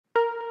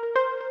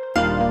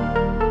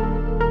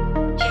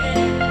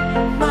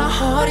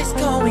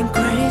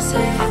One,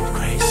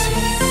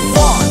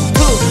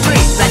 two,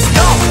 three, let's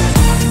go.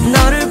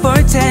 너를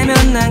볼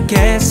때면 난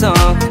계속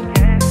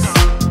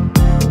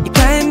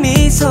이빨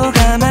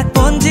미소가 막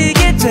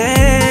번지게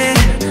돼.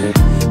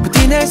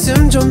 부디 날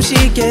숨 좀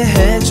쉬게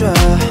해줘.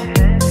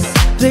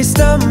 Please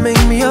don't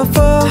make me a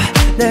fool.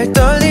 날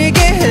떨리게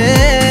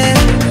해.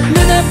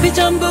 눈앞이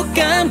전부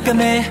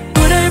깜깜해.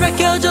 불을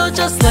밝혀줘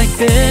just like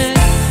this.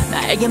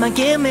 나에게만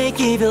give me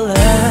give you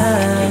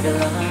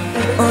love.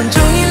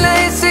 온종일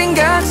나의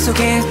생각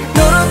속에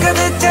너로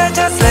가득 차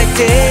just like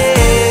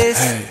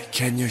this. Hey,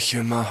 can you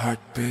hear my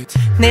heartbeat?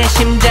 내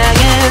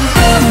심장은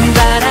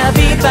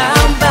뿜바라비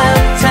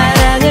밤밤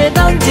사랑을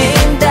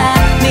던진다.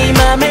 네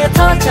맘에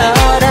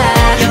터져라.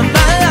 You're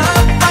my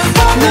love, I'm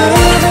falling.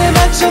 눈을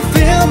맞춰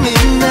feel me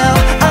now.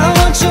 I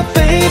want you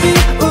baby.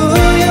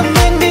 Ooh, you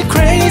make me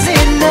crazy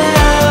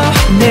now.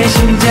 내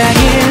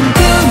심장은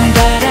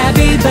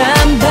뿜바라비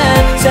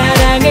밤밤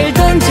사랑을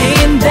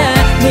던진다.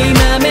 네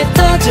맘에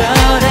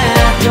터져라.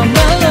 You're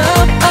my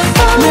love, I'm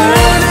falling.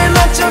 눈을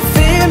맞춰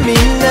feel me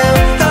now.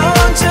 I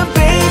want you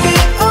baby.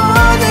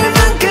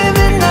 오늘만큼은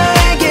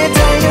나에게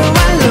달려와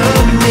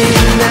love me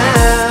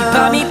now.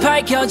 밤이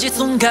밝혀질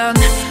순간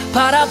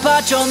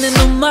바라봐줘 내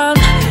눈만.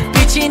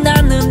 빛이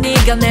나는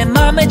네가 내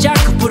맘에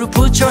자꾸 불을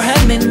put your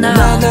hand me now.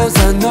 난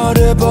항상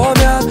너를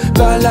보면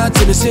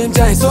빨라지는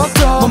심장의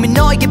속도. 몸이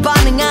너에게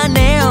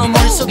반응하네.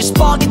 머릿속에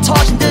스파기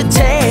터진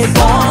듯해.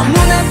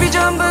 눈앞이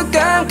전부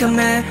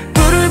깜깜해.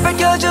 불을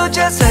밝혀줘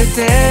just like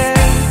that.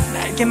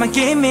 날개만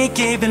give me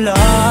give it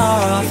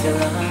love.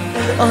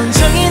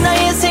 온종일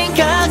나의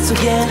생각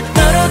속에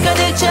너로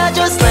가득 차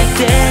just like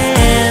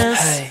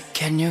this. Hey,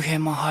 can you hear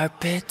my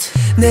heartbeat?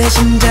 내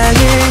심장은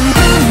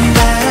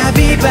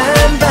뿜바라비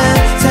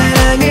밤밤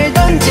사랑을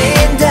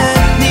던진다.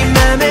 네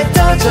맘에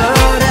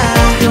터져라.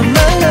 You're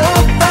my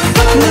love, I'm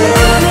falling.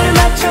 눈을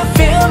맞춰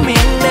feel me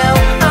now.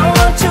 I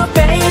want you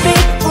baby.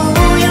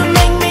 Ooh, you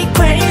make me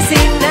crazy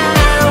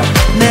now.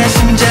 내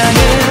심장은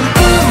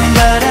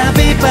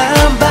뿜바라비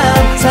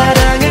밤밤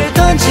사랑을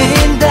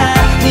던진다.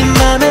 네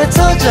맘에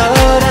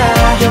터져라.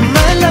 You're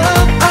my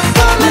love, I'm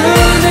falling.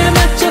 눈을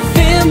맞춰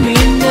feel me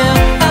now.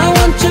 I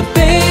want you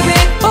baby.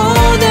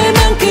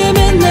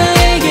 오늘만큼은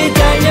나에게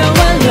달려와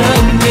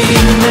love me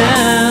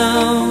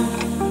now.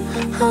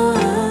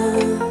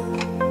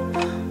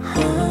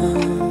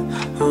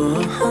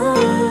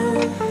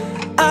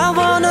 I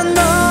wanna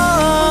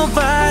know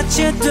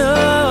what you do.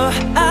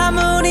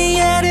 아무리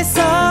애를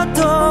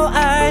써도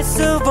알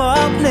수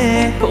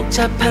없네.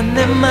 복잡한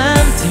내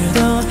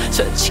맘들도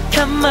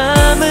솔직한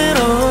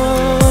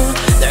마음으로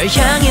널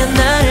향해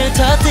나를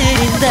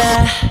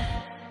터뜨린다.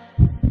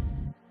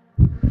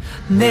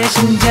 내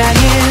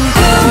심장은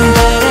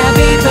뿜바라비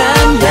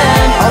밤